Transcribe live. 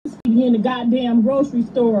in the goddamn grocery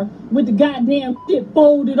store with the goddamn shit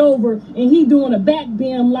folded over, and he doing a back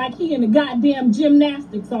bend like he in the goddamn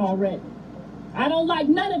gymnastics already. I don't like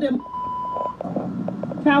none of them.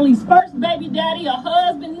 Callie's first baby daddy, a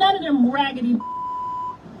husband, none of them raggedy.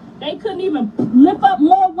 They couldn't even lift up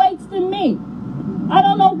more weights than me. I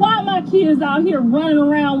don't know why my kids out here running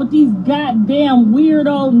around with these goddamn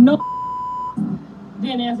weirdo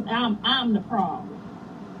then I'm the problem.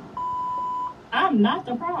 I'm not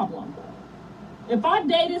the problem. If I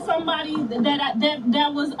dated somebody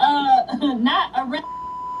that was not a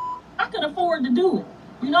I could afford to do it.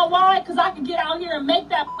 You know why? Because I could get out here and make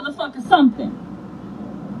that motherfucker something.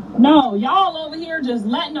 No, y'all over here just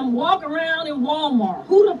letting them walk around in Walmart.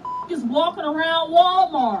 Who the is walking around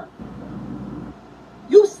Walmart?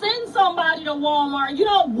 You send somebody to Walmart. You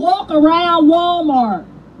don't walk around Walmart.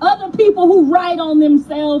 Other people who write on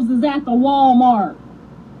themselves is at the Walmart.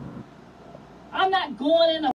 I'm not going in a